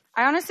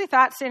I honestly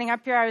thought standing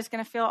up here I was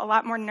going to feel a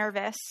lot more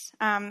nervous.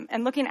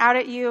 And looking out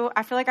at you,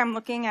 I feel like I'm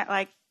looking at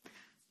like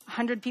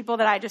 100 people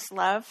that I just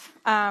love.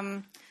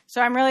 So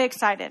I'm really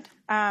excited.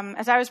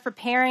 As I was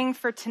preparing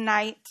for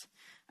tonight,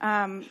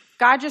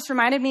 God just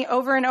reminded me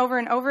over and over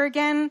and over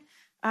again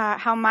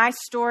how my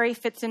story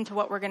fits into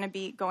what we're going to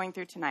be going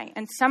through tonight.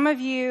 And some of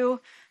you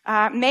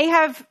may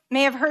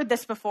have heard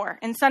this before.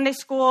 In Sunday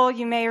school,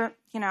 you may,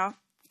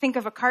 think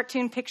of a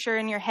cartoon picture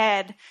in your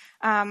head.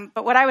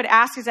 But what I would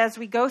ask is as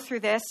we go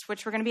through this,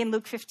 which we're going to be in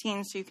Luke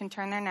 15, so you can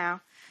turn there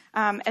now.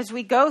 As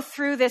we go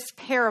through this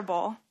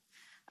parable,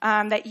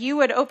 that you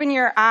would open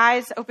your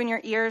eyes, open your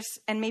ears,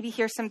 and maybe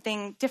hear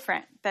something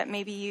different that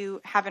maybe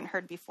you haven't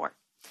heard before.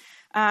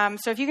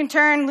 So if you can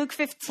turn Luke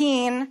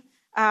 15,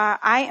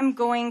 I am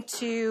going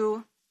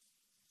to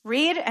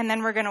read, and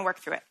then we're going to work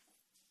through it.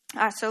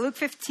 So Luke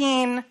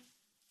 15,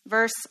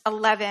 verse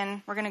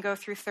 11, we're going to go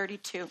through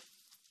 32.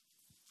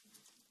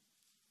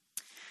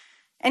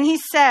 And he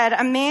said,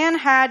 a man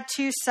had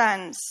 2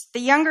 sons. The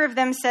younger of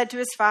them said to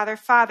his father,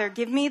 Father,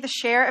 give me the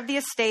share of the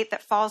estate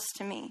that falls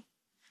to me.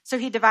 So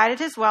he divided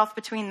his wealth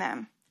between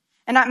them.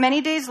 And not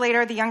many days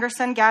later, the younger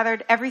son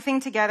gathered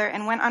everything together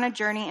and went on a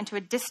journey into a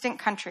distant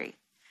country.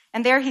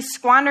 And there he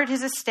squandered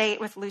his estate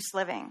with loose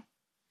living.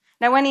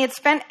 Now when he had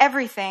spent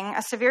everything,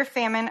 a severe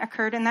famine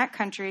occurred in that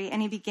country, and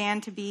he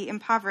began to be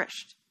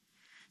impoverished.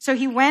 So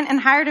he went and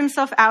hired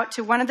himself out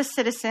to one of the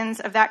citizens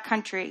of that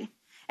country,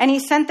 and he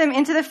sent them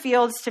into the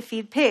fields to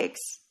feed pigs.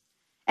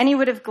 And he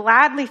would have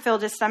gladly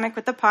filled his stomach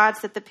with the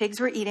pods that the pigs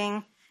were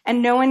eating,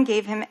 and no one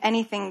gave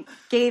anything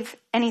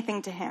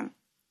to him.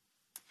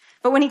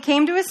 But when he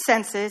came to his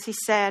senses, he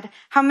said,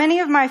 how many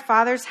of my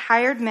father's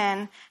hired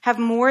men have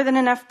more than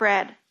enough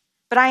bread,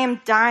 but I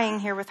am dying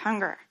here with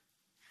hunger.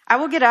 I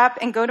will get up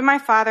and go to my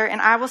father,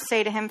 and I will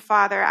say to him,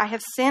 Father, I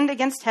have sinned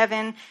against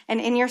heaven and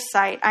in your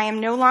sight. I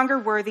am no longer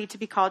worthy to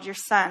be called your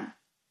son.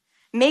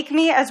 Make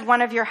me as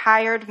one of your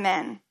hired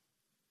men.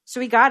 So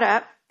he got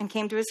up and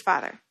came to his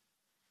father.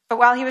 But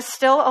while he was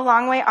still a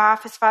long way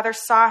off, his father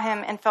saw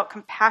him and felt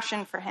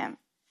compassion for him,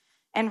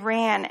 and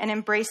ran and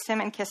embraced him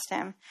and kissed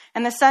him.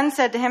 And the son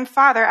said to him,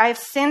 Father, I have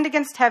sinned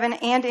against heaven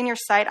and in your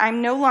sight. I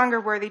am no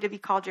longer worthy to be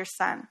called your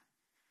son.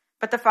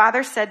 But the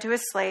father said to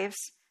his slaves,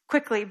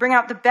 quickly, bring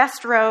out the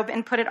best robe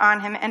and put it on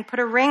him, and put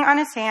a ring on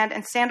his hand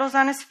and sandals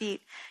on his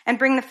feet, and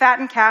bring the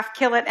fattened calf,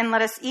 kill it, and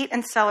let us eat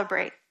and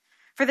celebrate.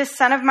 For this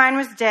son of mine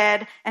was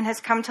dead and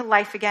has come to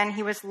life again.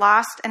 He was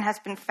lost and has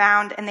been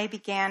found, and they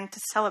began to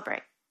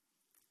celebrate.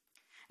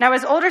 Now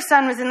his older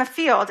son was in the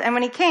field, and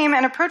when he came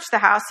and approached the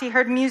house, he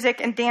heard music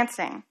and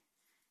dancing.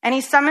 And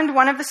he summoned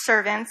one of the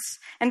servants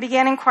and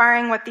began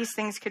inquiring what these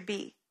things could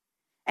be.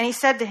 And he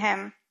said to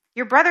him,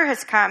 your brother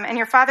has come, and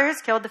your father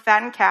has killed the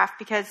fattened calf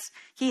because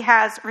he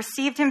has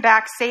received him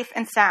back safe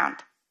and sound.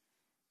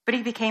 But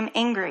he became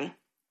angry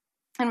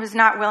and was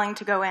not willing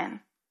to go in.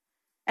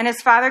 And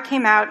his father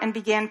came out and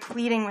began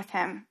pleading with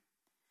him.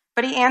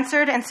 But he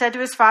answered and said to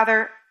his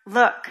father,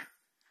 look,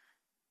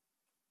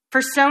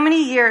 for so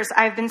many years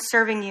I have been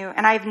serving you,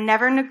 and I have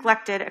never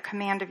neglected a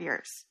command of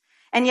yours.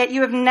 And yet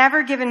you have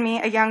never given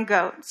me a young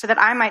goat so that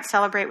I might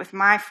celebrate with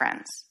my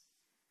friends.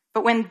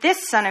 But when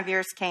this son of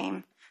yours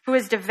came, who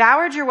has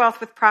devoured your wealth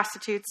with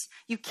prostitutes,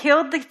 you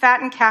killed the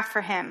fattened calf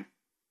for him.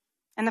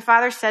 And the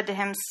father said to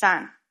him,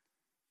 Son,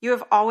 you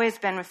have always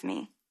been with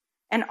me,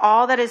 and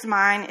all that is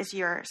mine is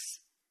yours.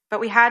 But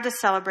we had to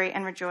celebrate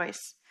and rejoice,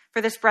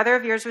 for this brother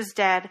of yours was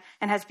dead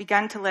and has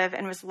begun to live,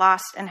 and was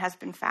lost and has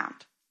been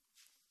found.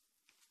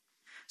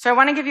 So I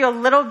want to give you a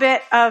little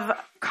bit of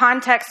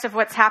context of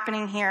what's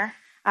happening here.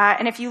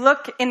 And if you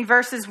look in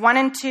verses 1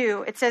 and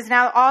 2, it says,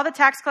 now all the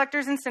tax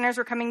collectors and sinners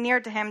were coming near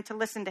to him to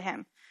listen to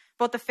him.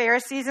 Both the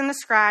Pharisees and the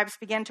scribes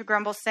began to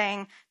grumble,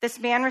 saying, this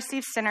man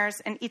receives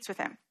sinners and eats with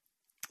him.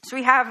 So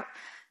we have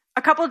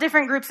a couple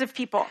different groups of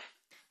people.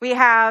 We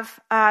have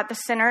the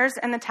sinners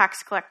and the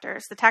tax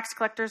collectors. The tax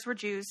collectors were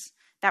Jews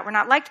that were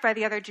not liked by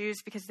the other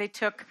Jews because they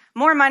took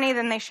more money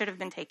than they should have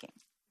been taking.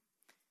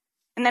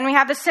 And then we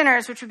have the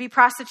sinners, which would be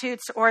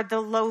prostitutes or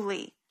the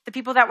lowly, the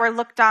people that were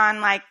looked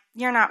on like,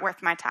 you're not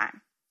worth my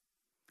time.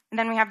 And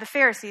then we have the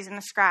Pharisees and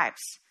the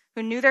scribes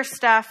who knew their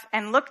stuff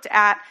and looked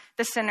at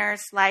the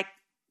sinners like,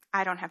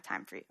 I don't have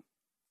time for you.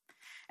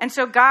 And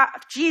so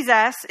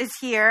Jesus is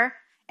here,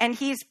 and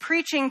he's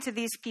preaching to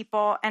these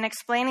people and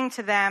explaining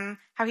to them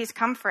how he's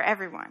come for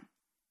everyone.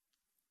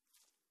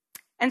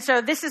 And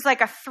so this is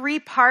like a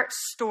 3-part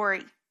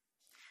story.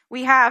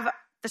 We have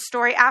the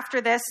story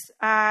after this,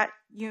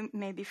 you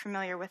may be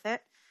familiar with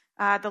it,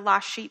 the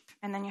lost sheep,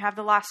 and then you have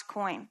the lost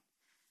coin.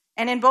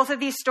 And in both of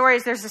these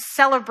stories, there's a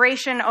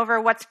celebration over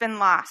what's been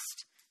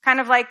lost. Kind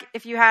of like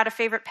if you had a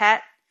favorite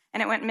pet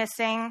and it went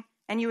missing,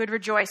 and you would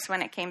rejoice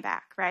when it came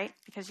back, right?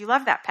 Because you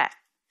love that pet.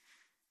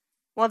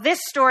 Well, this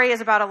story is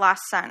about a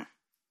lost son.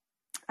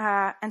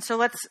 And so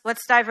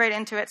let's dive right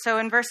into it. So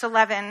in verse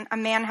 11, a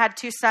man had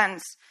 2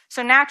 sons.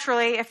 So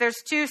naturally, if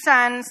there's 2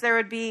 sons, there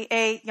would be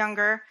a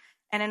younger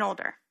and an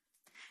older.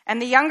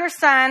 And the younger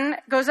son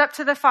goes up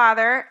to the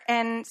father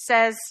and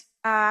says,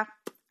 I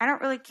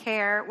don't really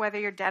care whether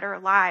you're dead or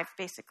alive,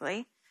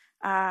 basically.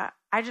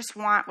 I just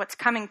want what's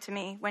coming to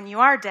me when you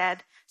are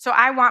dead. So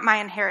I want my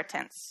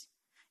inheritance.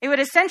 It would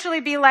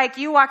essentially be like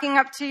you walking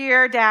up to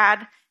your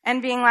dad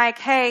and being like,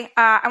 hey,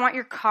 I want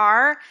your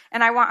car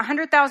and I want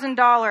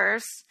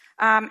 $100,000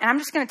 and I'm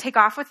just going to take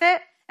off with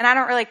it. And I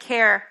don't really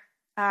care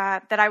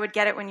that I would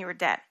get it when you were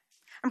dead.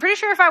 I'm pretty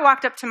sure if I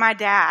walked up to my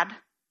dad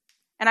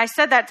and I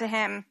said that to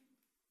him,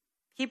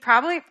 he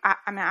probably,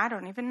 I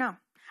don't even know.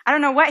 I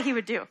don't know what he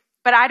would do,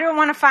 but I don't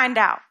want to find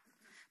out.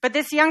 But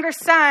this younger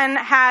son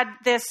had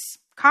this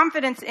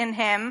confidence in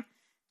him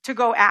to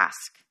go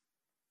ask.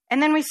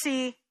 And then we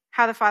see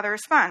how the father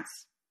responds.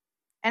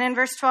 And in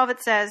verse 12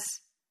 it says,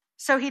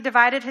 so he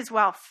divided his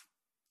wealth.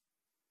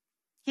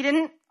 He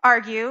didn't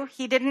argue.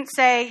 He didn't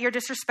say, you're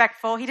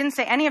disrespectful. He didn't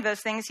say any of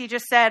those things. He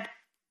just said,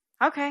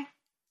 okay,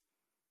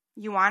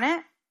 you want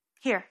it?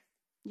 Here,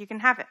 you can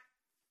have it.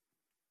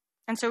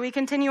 And so we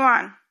continue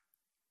on.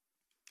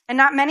 And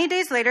not many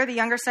days later, the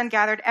younger son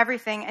gathered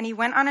everything, and he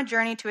went on a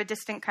journey to a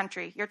distant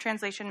country. Your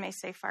translation may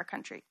say far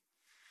country.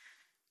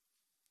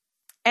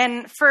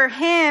 And for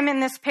him in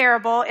this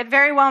parable, it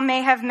very well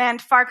may have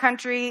meant far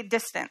country,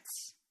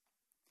 distance.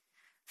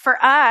 For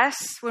us,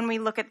 when we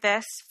look at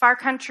this, far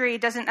country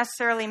doesn't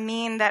necessarily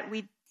mean that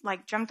we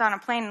jumped on a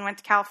plane and went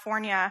to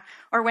California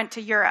or went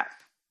to Europe.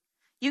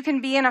 You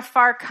can be in a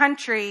far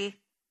country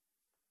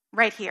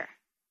right here.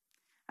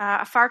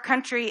 A far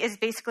country is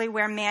basically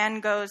where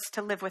man goes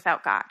to live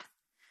without God.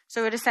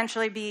 So it would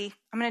essentially be,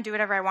 I'm going to do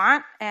whatever I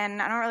want,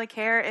 and I don't really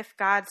care if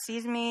God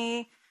sees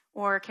me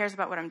or cares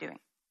about what I'm doing.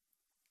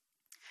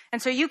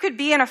 And so you could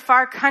be in a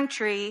far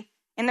country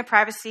in the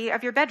privacy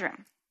of your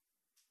bedroom.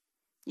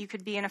 You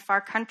could be in a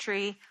far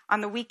country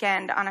on the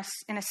weekend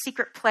in a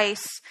secret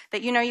place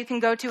that you know you can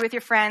go to with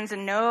your friends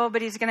and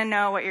nobody's going to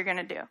know what you're going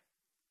to do.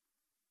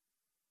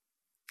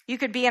 You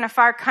could be in a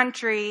far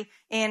country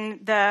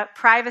in the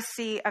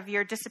privacy of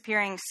your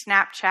disappearing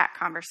Snapchat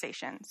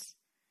conversations.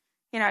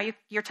 You know,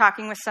 you're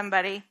talking with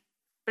somebody,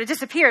 but it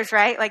disappears,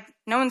 right?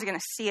 No one's going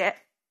to see it.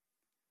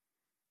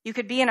 You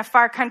could be in a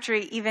far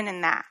country even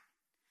in that.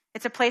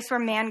 It's a place where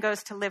man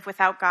goes to live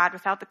without God,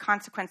 without the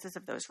consequences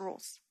of those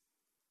rules.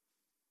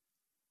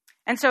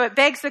 And so it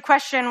begs the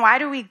question, why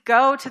do we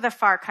go to the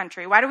far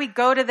country? Why do we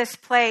go to this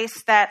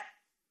place that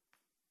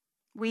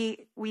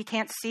we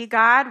can't see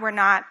God? We're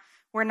not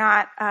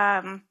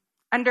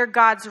under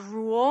God's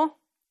rule.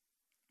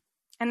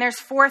 And there's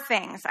 4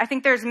 things. I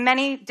think there's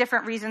many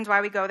different reasons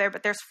why we go there,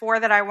 but there's 4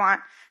 that I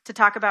want to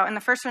talk about. And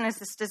the first one is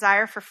this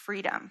desire for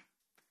freedom.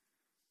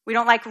 We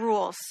don't like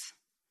rules.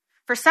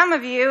 For some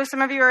of you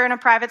are in a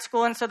private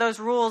school, and so those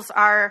rules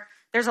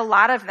there's a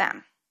lot of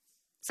them.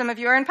 Some of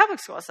you are in public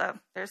school, so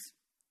there's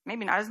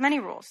maybe not as many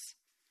rules.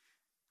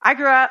 I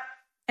grew up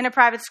in a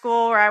private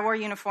school where I wore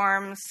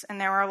uniforms,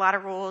 and there were a lot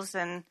of rules,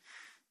 and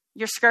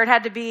your skirt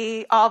had to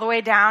be all the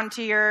way down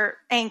to your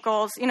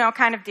ankles,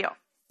 kind of deal.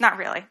 Not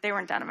really. They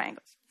weren't down to my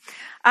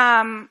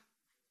ankles.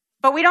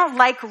 But we don't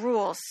like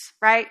rules,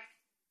 right?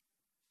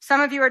 Some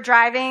of you are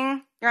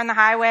driving. You're on the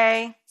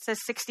highway. It says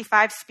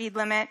 65 speed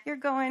limit. You're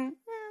going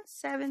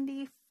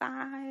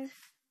 75,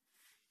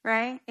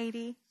 right?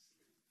 80.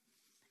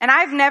 And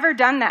I've never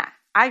done that.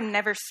 I've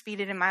never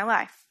speeded in my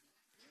life.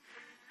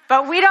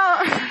 But we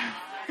don't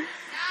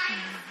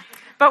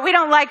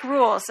like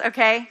rules,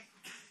 okay?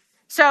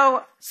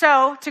 So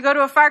to go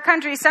to a far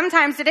country,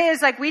 sometimes it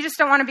is we just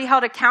don't want to be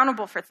held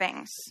accountable for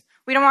things.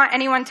 We don't want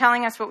anyone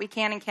telling us what we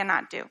can and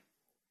cannot do.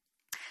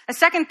 A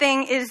second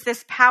thing is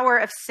this power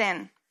of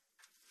sin.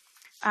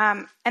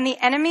 And the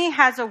enemy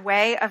has a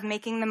way of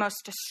making the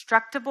most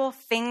destructible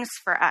things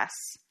for us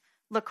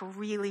look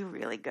really,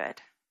 really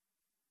good.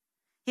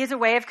 He has a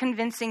way of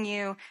convincing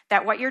you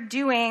that what you're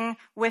doing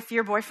with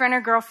your boyfriend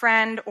or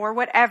girlfriend or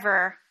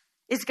whatever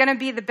is going to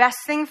be the best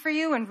thing for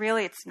you, and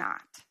really it's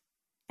not.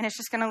 And it's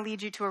just going to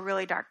lead you to a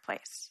really dark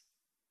place.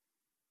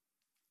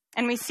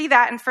 And we see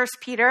that in 1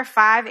 Peter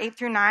 5, 8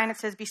 through 9. It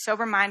says, be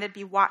sober-minded,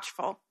 be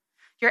watchful.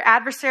 Your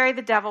adversary,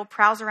 the devil,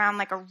 prowls around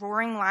like a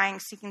roaring lion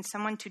seeking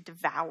someone to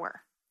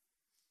devour.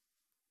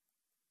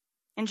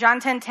 In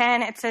John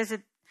 10:10, it says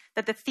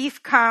that the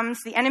thief comes,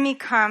 the enemy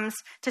comes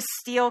to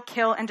steal,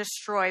 kill, and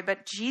destroy.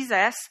 But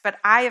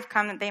I have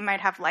come that they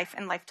might have life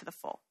and life to the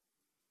full.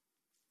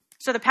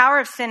 So the power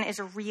of sin is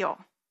real.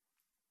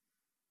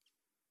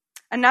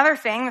 Another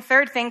thing, the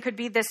third thing, could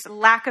be this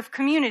lack of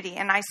community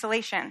and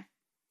isolation.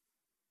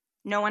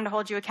 No one to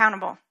hold you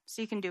accountable,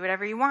 so you can do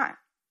whatever you want.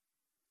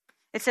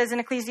 It says in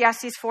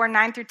Ecclesiastes 4,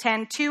 9 through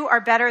 10, 2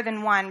 are better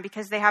than 1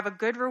 because they have a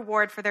good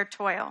reward for their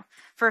toil.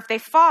 For if they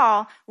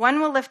fall, one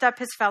will lift up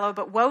his fellow,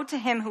 but woe to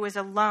him who is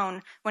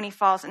alone when he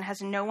falls and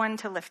has no one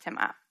to lift him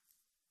up.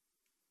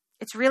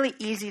 It's really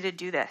easy to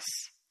do this.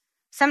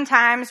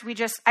 Sometimes we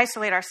just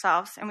isolate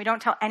ourselves and we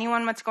don't tell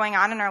anyone what's going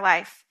on in our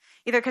life,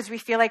 either because we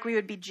feel like we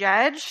would be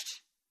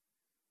judged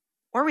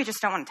or we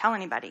just don't want to tell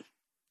anybody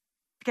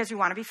because we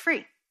want to be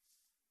free.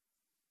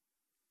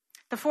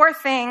 The fourth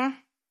thing,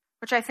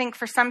 which I think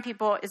for some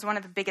people is one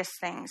of the biggest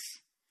things,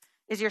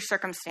 is your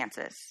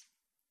circumstances.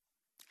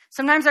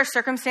 Sometimes our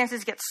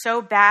circumstances get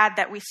so bad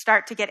that we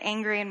start to get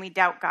angry and we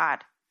doubt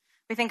God.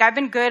 We think, I've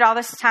been good all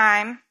this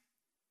time.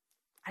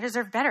 I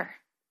deserve better.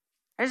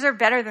 I deserve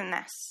better than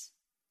this.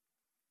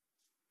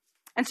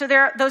 And so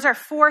those are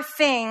 4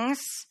 things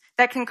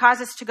that can cause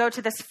us to go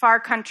to this far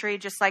country,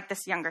 just like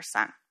this younger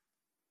son.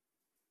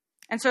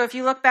 And so if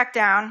you look back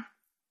down,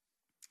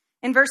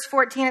 in verse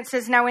 14, it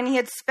says, now when he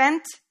had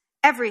spent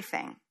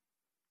everything,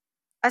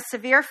 a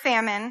severe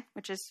famine,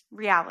 which is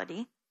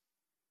reality,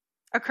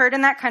 occurred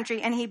in that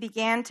country, and he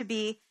began to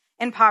be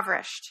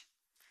impoverished.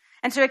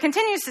 And so it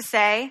continues to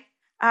say,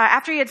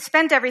 after he had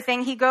spent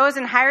everything, he goes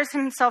and hires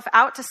himself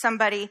out to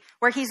somebody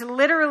where he's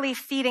literally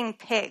feeding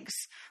pigs,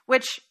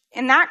 which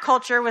in that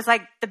culture was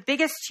like the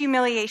biggest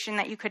humiliation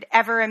that you could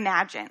ever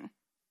imagine.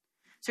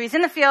 So he's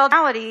in the field. In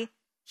reality,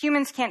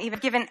 humans can't even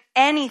be given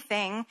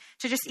anything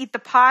to just eat the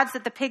pods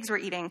that the pigs were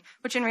eating,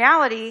 which in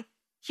reality,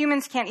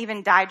 humans can't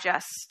even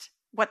digest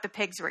what the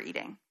pigs were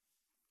eating.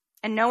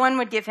 And no one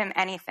would give him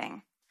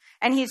anything.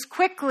 And he's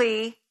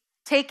quickly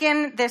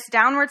taken this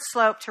downward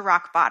slope to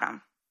rock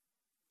bottom.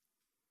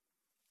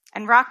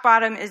 And rock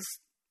bottom is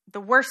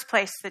the worst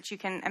place that you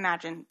can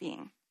imagine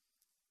being.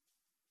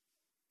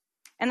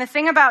 And the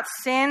thing about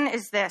sin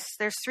is this.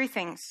 There's 3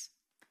 things.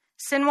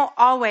 Sin will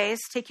always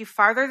take you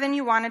farther than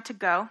you wanted to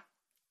go.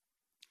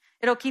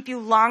 It'll keep you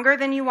longer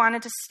than you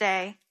wanted to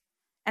stay.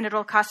 And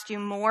it'll cost you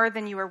more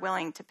than you were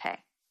willing to pay.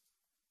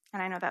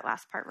 And I know that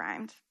last part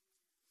rhymed.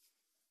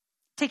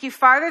 Take you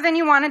farther than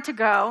you wanted to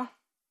go.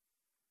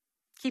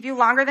 Keep you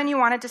longer than you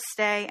wanted to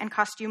stay. And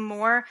cost you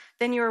more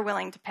than you were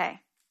willing to pay.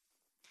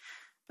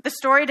 But the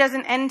story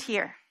doesn't end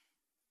here.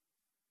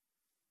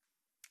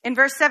 In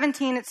verse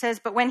 17, it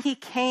says, but when he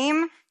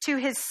came to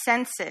his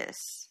senses.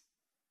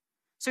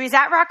 So he's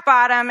at rock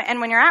bottom, and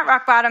when you're at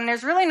rock bottom,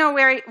 there's really no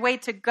way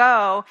to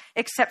go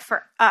except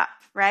for up,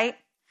 right?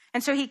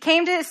 And so he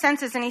came to his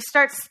senses, and he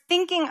starts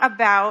thinking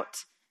about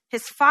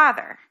his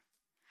father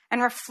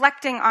and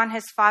reflecting on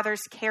his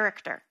father's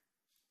character.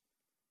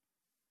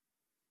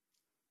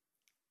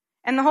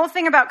 And the whole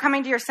thing about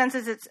coming to your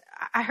senses,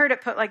 I heard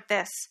it put like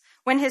this.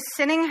 When his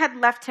sinning had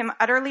left him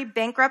utterly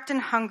bankrupt and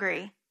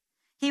hungry,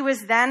 he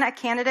was then a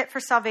candidate for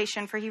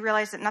salvation, for he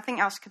realized that nothing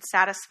else could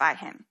satisfy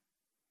him.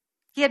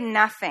 He had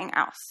nothing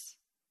else.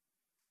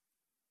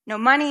 No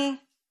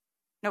money,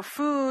 no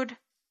food,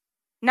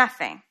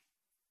 nothing.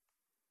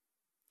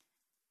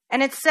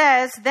 And it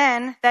says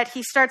then that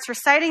he starts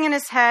reciting in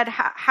his head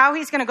how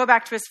he's going to go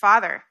back to his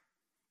father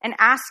and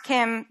ask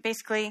him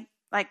basically,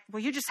 like, will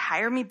you just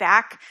hire me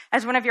back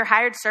as one of your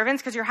hired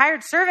servants? Because your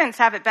hired servants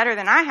have it better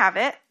than I have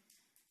it.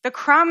 The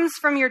crumbs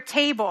from your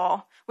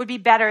table would be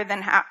better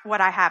than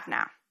what I have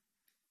now.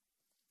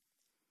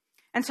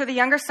 And so the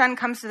younger son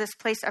comes to this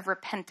place of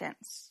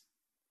repentance.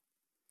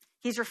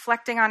 He's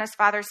reflecting on his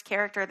father's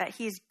character, that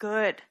he's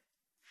good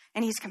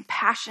and he's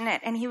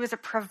compassionate and he was a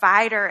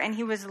provider and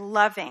he was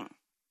loving.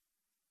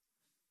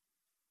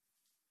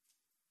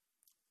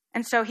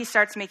 And so he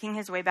starts making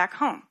his way back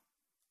home.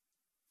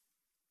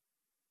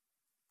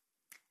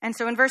 And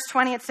so in verse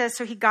 20 it says,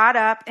 so he got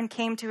up and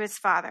came to his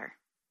father.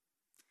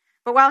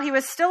 But while he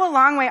was still a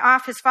long way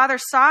off, his father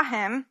saw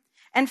him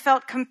and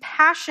felt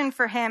compassion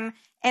for him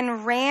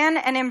and ran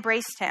and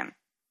embraced him.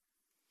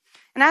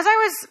 And as I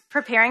was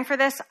preparing for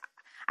this,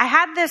 I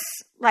had this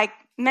like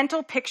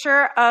mental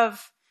picture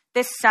of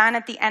this son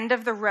at the end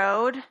of the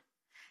road.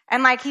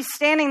 And like he's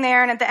standing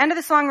there, and at the end of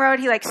this long road,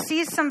 he like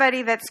sees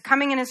somebody that's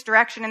coming in his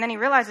direction, and then he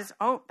realizes,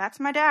 oh, that's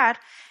my dad.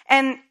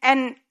 And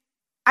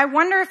I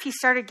wonder if he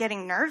started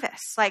getting nervous.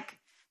 Like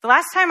the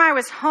last time I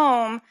was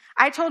home,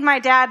 I told my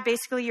dad,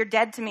 basically, you're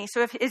dead to me.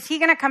 So is he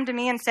going to come to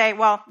me and say,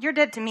 well, you're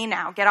dead to me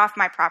now, get off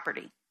my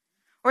property?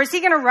 Or is he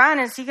going to run?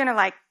 Is he going to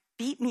like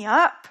beat me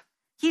up?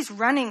 He's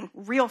running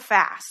real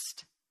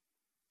fast.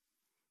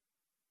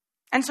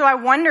 And so I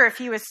wonder if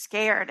he was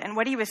scared and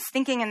what he was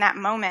thinking in that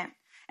moment.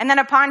 And then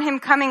upon him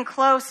coming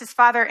close, his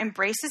father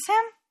embraces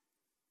him,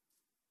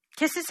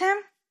 kisses him.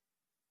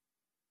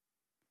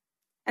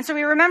 And so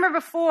we remember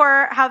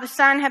before how the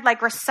son had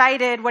like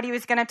recited what he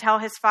was going to tell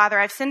his father.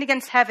 I've sinned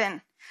against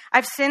heaven.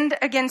 I've sinned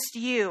against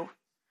you.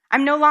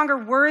 I'm no longer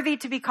worthy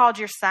to be called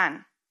your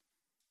son.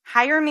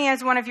 Hire me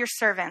as one of your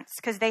servants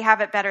because they have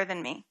it better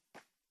than me.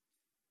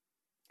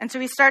 And so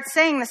he starts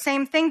saying the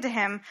same thing to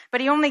him,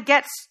 but he only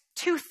gets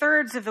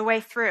 2/3 of the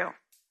way through.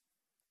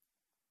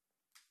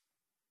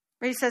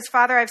 Where he says,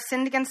 Father, I've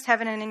sinned against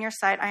heaven and in your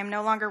sight. I am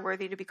no longer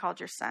worthy to be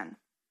called your son.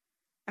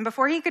 And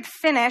before he could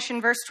finish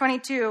in verse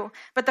 22,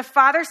 but the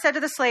father said to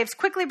the slaves,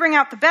 quickly bring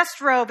out the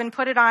best robe and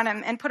put it on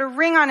him, and put a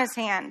ring on his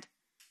hand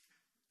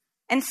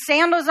and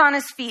sandals on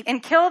his feet,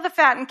 and kill the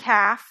fattened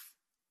calf,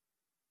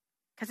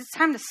 because it's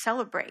time to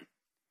celebrate.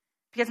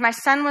 Because my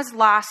son was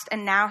lost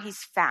and now he's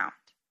found.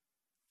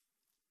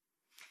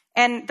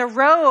 And the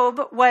robe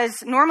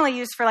was normally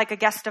used for like a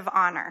guest of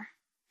honor.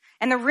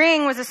 And the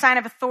ring was a sign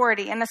of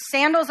authority. And the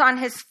sandals on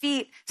his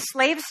feet,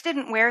 slaves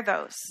didn't wear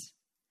those.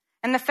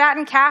 And the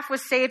fattened calf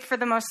was saved for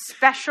the most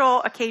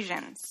special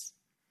occasions.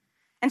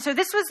 And so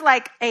this was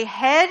like a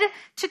head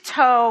to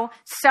toe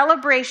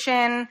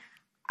celebration.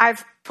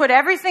 I've put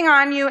everything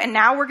on you, and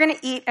now we're going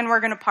to eat and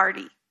we're going to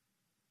party.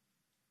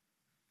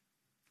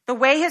 The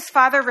way his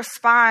father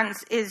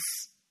responds is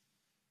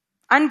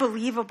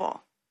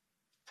unbelievable.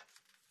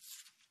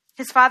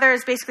 His father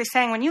is basically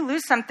saying, when you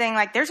lose something,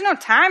 like, there's no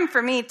time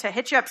for me to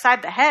hit you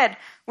upside the head.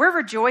 We're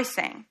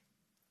rejoicing.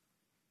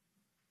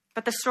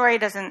 But the story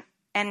doesn't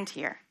end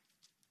here.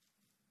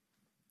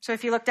 So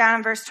if you look down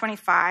in verse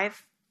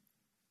 25,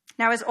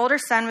 now his older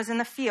son was in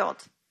the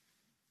field.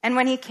 And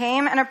when he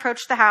came and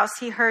approached the house,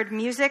 he heard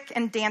music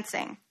and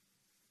dancing.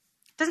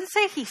 It doesn't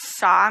say he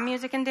saw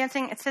music and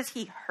dancing. It says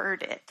he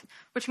heard it,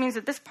 which means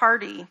that this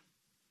party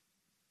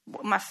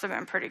must have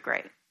been pretty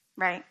great,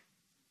 right?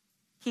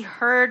 He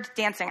heard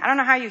dancing. I don't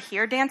know how you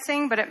hear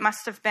dancing, but it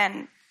must have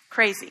been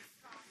crazy.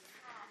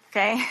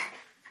 Okay?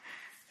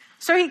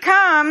 So he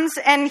comes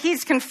and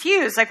he's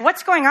confused. Like,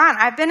 what's going on?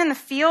 I've been in the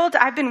field.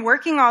 I've been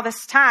working all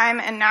this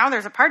time, and now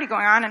there's a party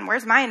going on, and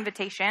where's my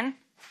invitation?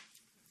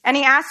 And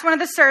he asks one of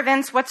the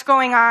servants, what's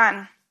going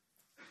on?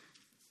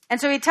 And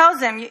so he tells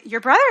him,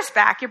 your brother's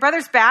back. Your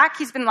brother's back.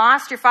 He's been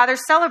lost. Your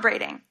father's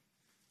celebrating.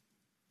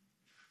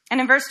 And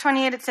in verse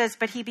 28, it says,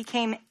 but he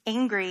became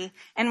angry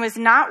and was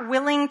not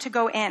willing to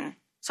go in.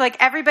 So like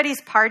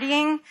everybody's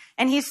partying,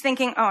 and he's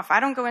thinking, oh, if I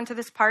don't go into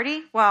this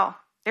party, well,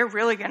 they're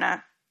really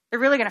gonna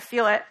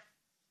feel it.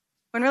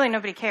 When really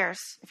nobody cares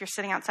if you're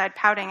sitting outside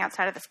pouting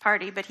outside of this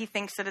party, but he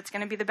thinks that it's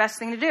going to be the best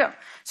thing to do.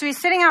 So he's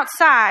sitting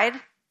outside,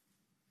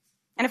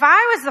 and if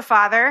I was the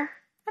father,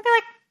 I'd be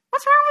like,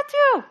 what's wrong with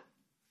you?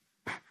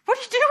 What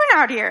are you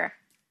doing out here?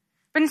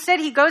 But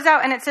instead he goes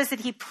out, and it says that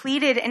he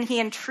pleaded and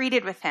he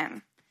entreated with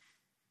him,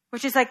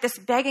 which is like this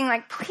begging,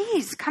 like,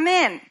 please come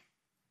in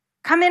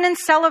and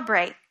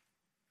celebrate.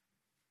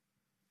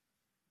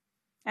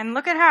 And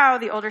look at how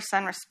the older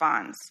son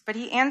responds. But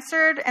he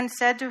answered and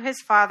said to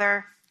his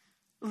father,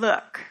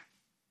 look.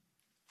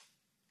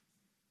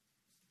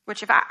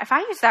 Which if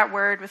I use that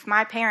word with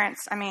my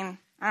parents, I mean,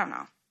 I don't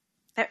know.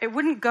 It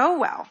wouldn't go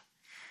well.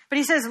 But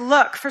he says,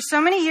 look, for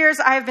so many years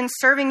I have been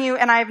serving you,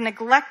 and I have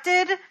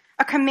neglected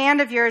a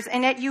command of yours,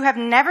 and yet you have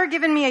never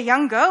given me a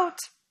young goat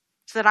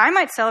so that I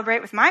might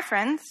celebrate with my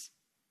friends.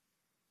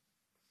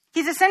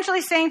 He's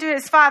essentially saying to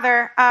his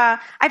father,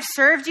 I've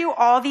served you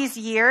all these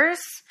years,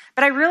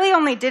 but I really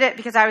only did it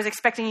because I was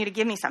expecting you to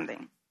give me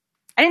something.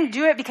 I didn't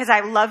do it because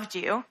I loved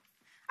you.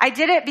 I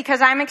did it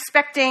because I'm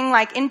expecting,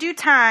 like, in due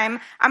time,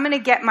 I'm going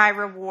to get my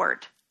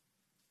reward.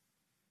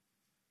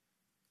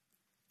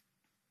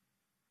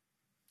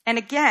 And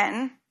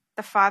again,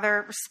 the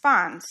father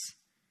responds,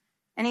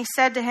 and he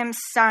said to him,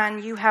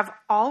 son, you have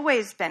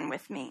always been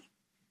with me,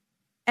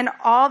 and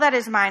all that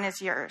is mine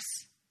is yours.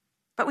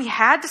 But we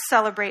had to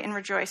celebrate and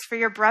rejoice, for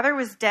your brother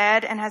was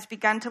dead and has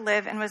begun to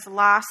live, and was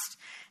lost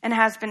and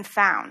has been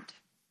found.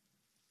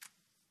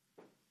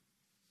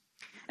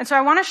 And so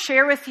I want to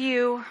share with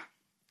you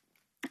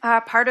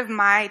part of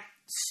my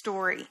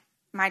story,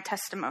 my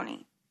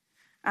testimony,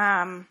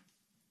 because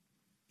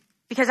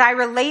I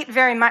relate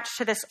very much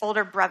to this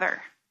older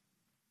brother.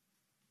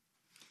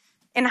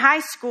 In high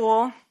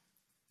school,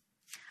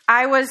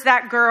 I was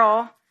that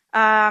girl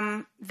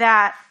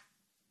that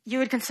you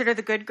would consider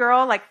the good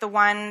girl, like the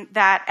one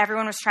that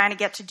everyone was trying to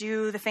get to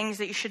do the things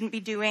that you shouldn't be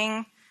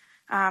doing.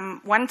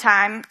 One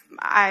time,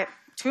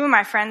 two of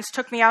my friends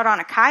took me out on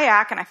a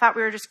kayak, and I thought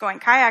we were just going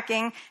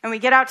kayaking, and we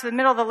get out to the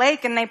middle of the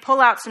lake, and they pull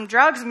out some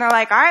drugs, and they're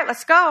like, all right,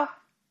 let's go.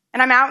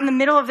 And I'm out in the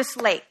middle of this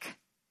lake.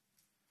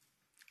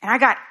 And I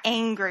got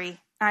angry,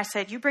 and I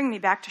said, you bring me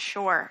back to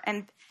shore.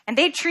 And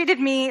they treated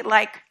me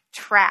like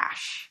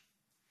trash.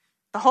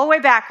 The whole way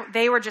back,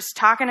 they were just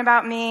talking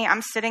about me.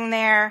 I'm sitting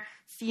there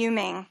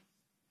fuming.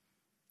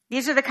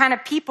 These are the kind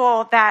of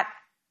people that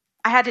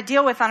I had to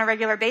deal with on a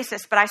regular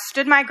basis, but I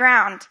stood my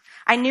ground.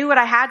 I knew what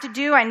I had to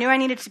do. I knew I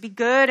needed to be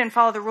good and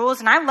follow the rules,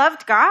 and I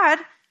loved God.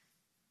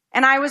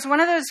 And I was one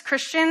of those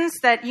Christians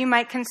that you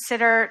might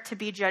consider to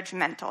be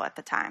judgmental at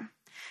the time,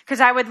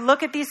 because I would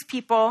look at these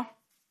people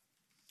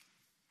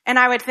and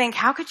I would think,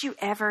 how could you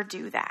ever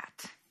do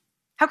that?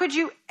 How could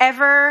you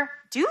ever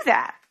do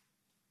that?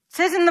 It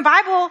says in the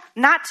Bible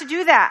not to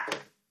do that.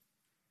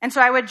 And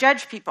so I would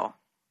judge people.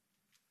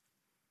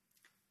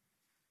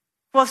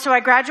 Well, so I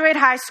graduate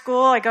high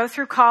school, I go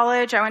through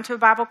college, I went to a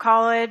Bible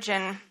college,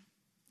 and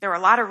there were a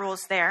lot of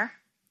rules there.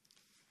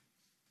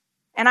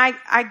 And I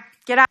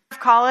get out of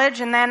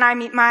college, and then I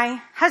meet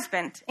my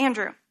husband,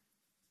 Andrew.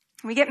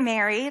 We get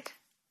married.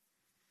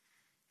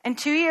 And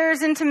 2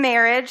 years into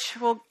marriage,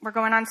 we're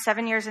going on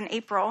 7 years in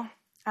April.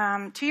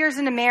 2 years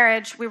into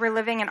marriage, we were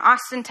living in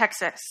Austin,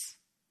 Texas.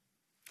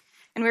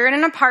 And we were in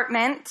an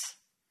apartment,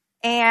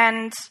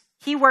 and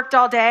he worked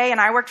all day, and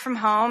I worked from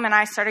home, and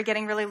I started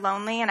getting really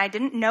lonely, and I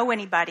didn't know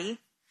anybody.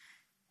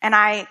 And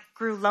I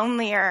grew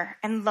lonelier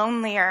and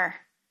lonelier,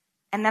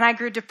 and then I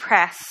grew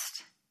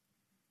depressed.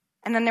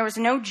 And then there was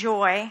no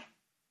joy,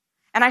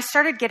 and I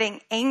started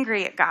getting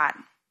angry at God.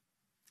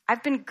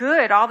 I've been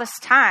good all this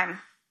time.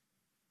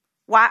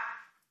 Why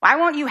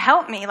won't you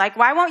help me? Like,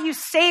 why won't you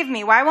save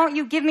me? Why won't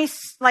you give me,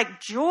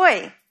 like,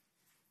 joy?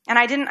 And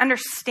I didn't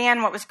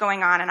understand what was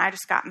going on, and I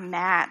just got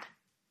mad.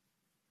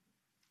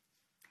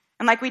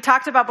 And like we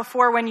talked about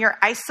before, when you're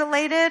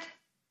isolated,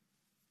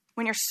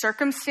 when your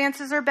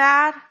circumstances are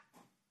bad,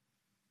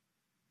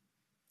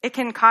 It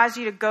can cause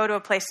you to go to a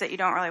place that you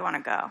don't really want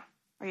to go,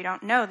 or you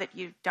don't know that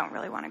you don't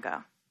really want to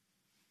go.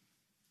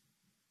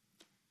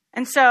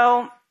 And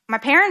so my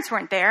parents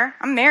weren't there.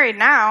 I'm married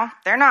now.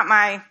 They're not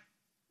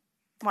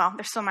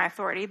they're still my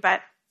authority,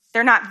 but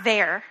they're not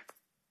there.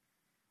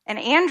 And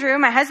Andrew,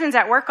 my husband's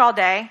at work all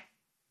day,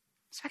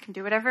 so I can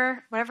do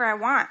whatever I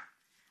want.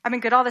 I've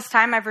been good all this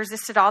time. I've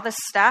resisted all this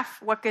stuff.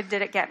 What good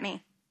did it get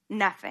me?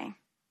 Nothing.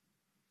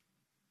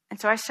 And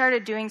so I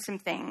started doing some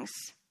things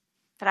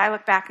that I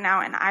look back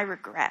now and I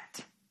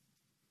regret.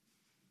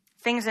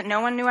 Things that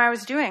no one knew I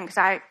was doing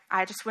because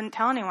I just wouldn't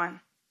tell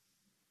anyone.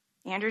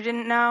 Andrew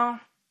didn't know.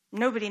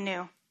 Nobody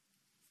knew.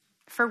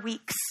 For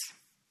weeks.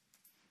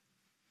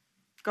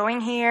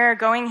 Going here,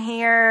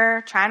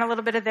 trying a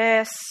little bit of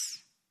this.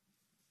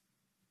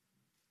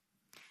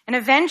 And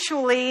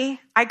eventually,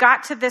 I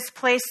got to this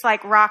place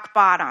like rock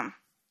bottom.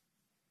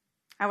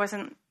 I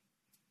wasn't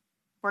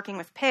working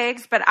with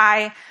pigs, but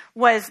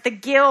the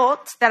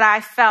guilt that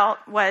I felt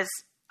was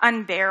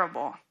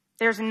unbearable.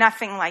 There's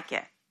nothing like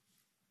it.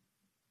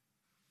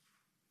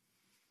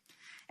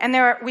 And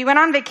we went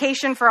on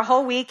vacation for a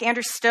whole week.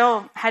 Andrew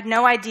still had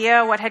no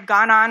idea what had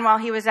gone on while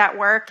he was at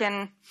work.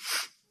 And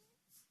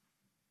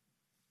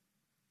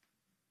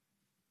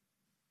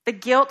the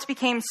guilt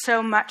became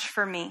so much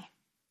for me.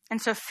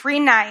 And so 3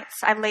 nights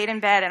I laid in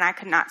bed and I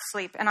could not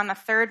sleep. And on the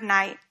 3rd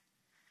night,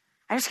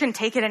 I just couldn't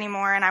take it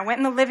anymore. And I went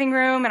in the living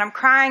room and I'm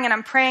crying and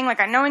I'm praying.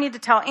 Like, I know I need to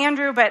tell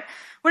Andrew, but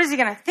what is he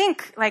going to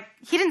think? Like,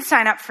 he didn't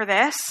sign up for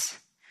this.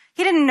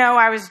 He didn't know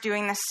I was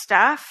doing this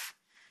stuff.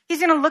 He's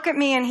going to look at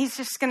me and he's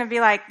just going to be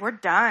like, we're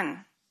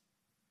done.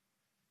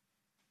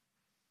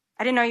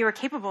 I didn't know you were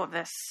capable of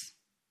this.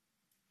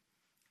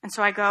 And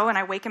so I go and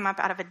I wake him up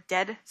out of a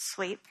dead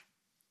sleep.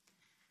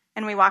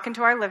 And we walk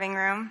into our living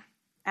room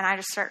and I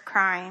just start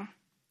crying.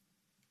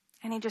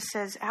 And he just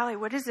says, Allie,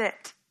 what is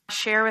it? I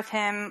share with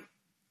him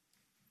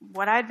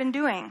what I'd been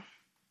doing.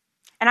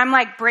 And I'm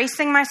like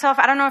bracing myself.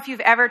 I don't know if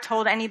you've ever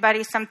told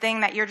anybody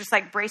something that you're just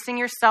like bracing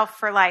yourself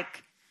for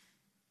like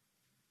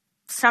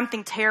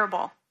something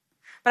terrible.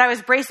 But I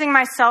was bracing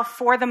myself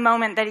for the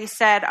moment that he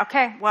said,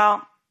 okay,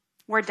 well,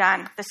 we're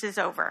done. This is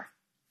over.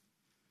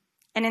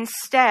 And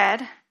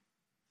instead,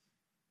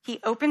 he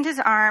opened his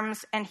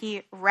arms and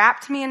he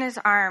wrapped me in his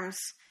arms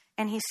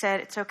and he said,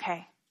 it's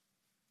okay.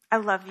 I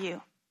love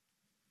you.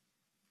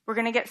 We're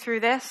going to get through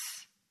this.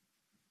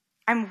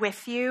 I'm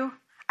with you.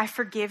 I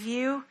forgive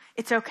you.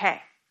 It's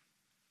okay.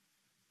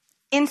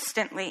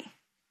 Instantly,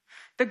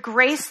 the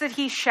grace that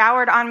he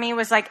showered on me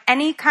was like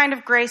any kind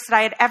of grace that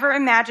I had ever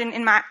imagined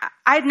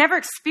I had never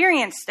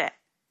experienced it.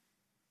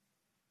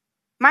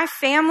 My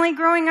family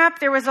growing up,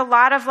 there was a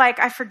lot of like,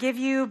 I forgive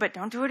you, but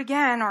don't do it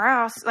again or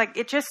else. Like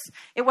it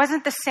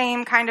wasn't the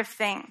same kind of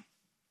thing.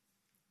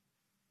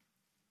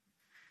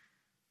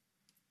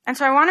 And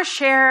so I want to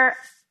share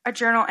a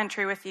journal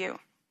entry with you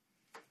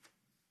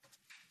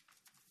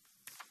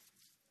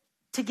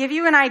to give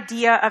you an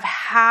idea of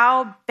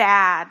how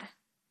bad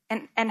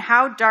and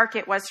how dark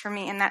it was for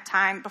me in that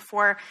time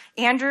before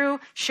Andrew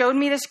showed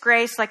me this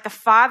grace like the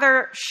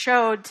Father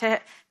showed to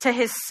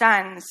his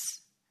sons.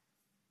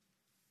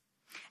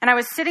 And I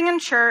was sitting in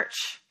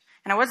church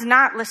and I was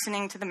not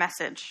listening to the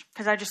message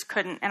because I just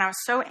couldn't. And I was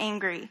so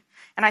angry.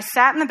 And I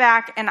sat in the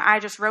back and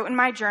I just wrote in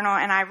my journal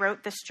and I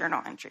wrote this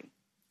journal entry.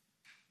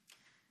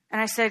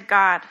 And I said,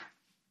 God,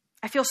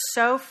 I feel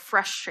so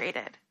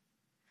frustrated.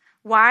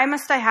 Why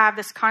must I have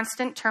this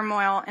constant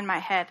turmoil in my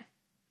head?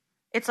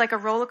 It's like a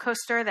roller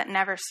coaster that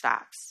never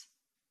stops.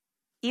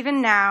 Even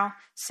now,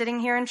 sitting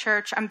here in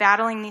church, I'm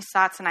battling these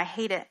thoughts and I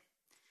hate it.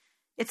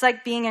 It's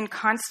like being in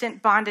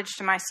constant bondage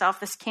to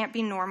myself. This can't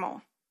be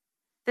normal.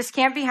 This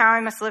can't be how I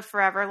must live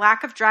forever.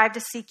 Lack of drive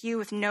to seek you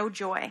with no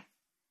joy.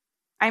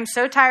 I am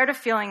so tired of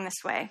feeling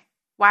this way.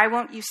 Why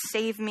won't you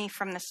save me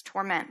from this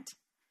torment?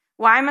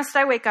 Why must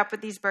I wake up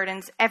with these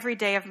burdens every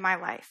day of my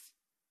life?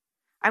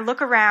 I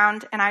look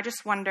around and I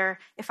just wonder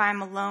if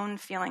I'm alone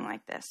feeling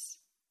like this.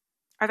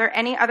 Are there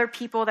any other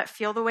people that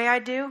feel the way I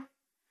do?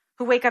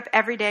 Who wake up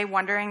every day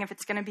wondering if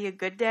it's going to be a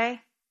good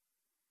day?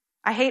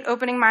 I hate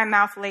opening my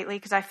mouth lately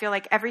because I feel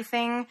like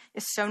everything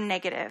is so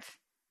negative.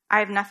 I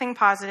have nothing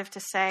positive to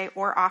say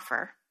or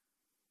offer.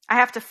 I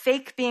have to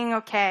fake being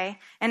okay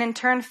and in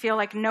turn feel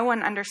like no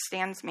one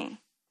understands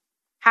me.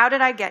 How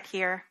did I get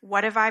here?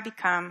 What have I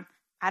become?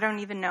 I don't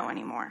even know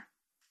anymore.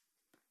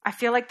 I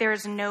feel like there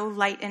is no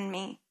light in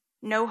me,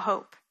 no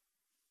hope.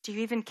 Do you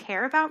even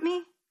care about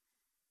me?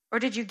 Or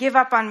did you give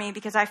up on me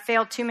because I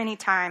failed too many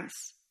times?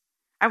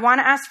 I want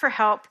to ask for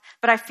help,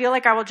 but I feel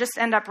like I will just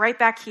end up right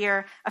back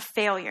here, a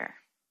failure.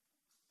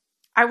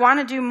 I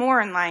want to do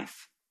more in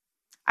life.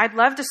 I'd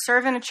love to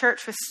serve in a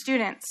church with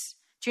students,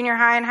 junior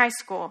high and high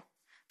school,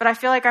 but I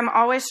feel like I'm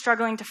always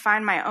struggling to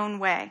find my own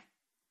way.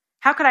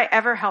 How could I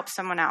ever help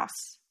someone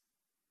else?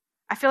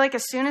 I feel like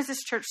as soon as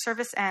this church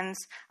service ends,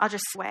 I'll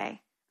just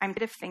sway. I'm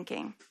negative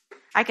thinking.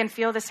 I can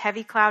feel this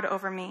heavy cloud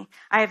over me.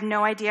 I have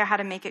no idea how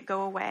to make it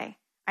go away.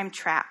 I'm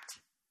trapped.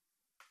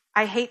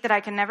 I hate that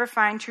I can never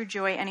find true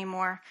joy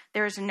anymore.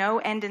 There is no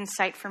end in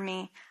sight for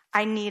me.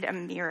 I need a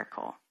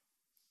miracle.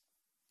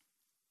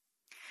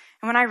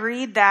 And when I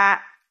read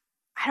that,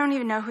 I don't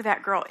even know who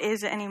that girl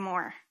is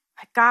anymore.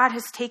 Like, God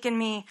has taken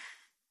me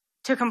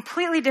to a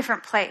completely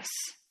different place.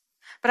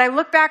 But I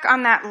look back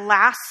on that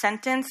last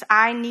sentence,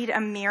 I need a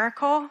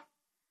miracle.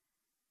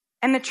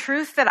 And the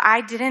truth that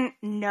I didn't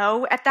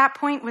know at that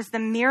point was the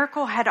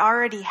miracle had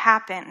already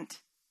happened.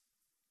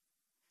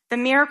 The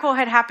miracle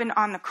had happened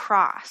on the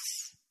cross.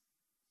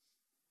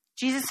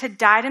 Jesus had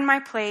died in my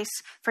place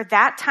for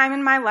that time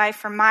in my life,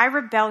 for my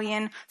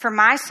rebellion, for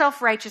my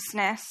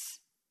self-righteousness.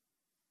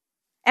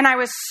 And I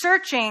was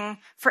searching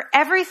for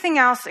everything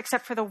else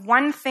except for the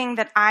one thing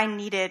that I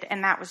needed,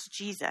 and that was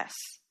Jesus.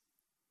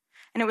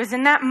 And it was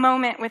in that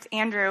moment with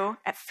Andrew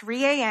at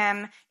 3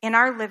 a.m. in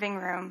our living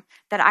room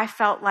that I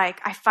felt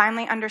like I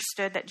finally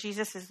understood that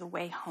Jesus is the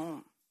way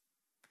home.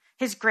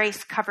 His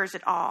grace covers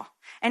it all.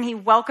 And he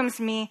welcomes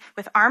me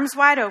with arms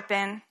wide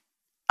open,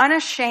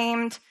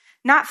 unashamed,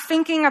 not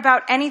thinking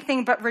about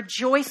anything but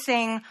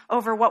rejoicing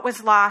over what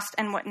was lost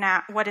and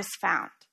what is found.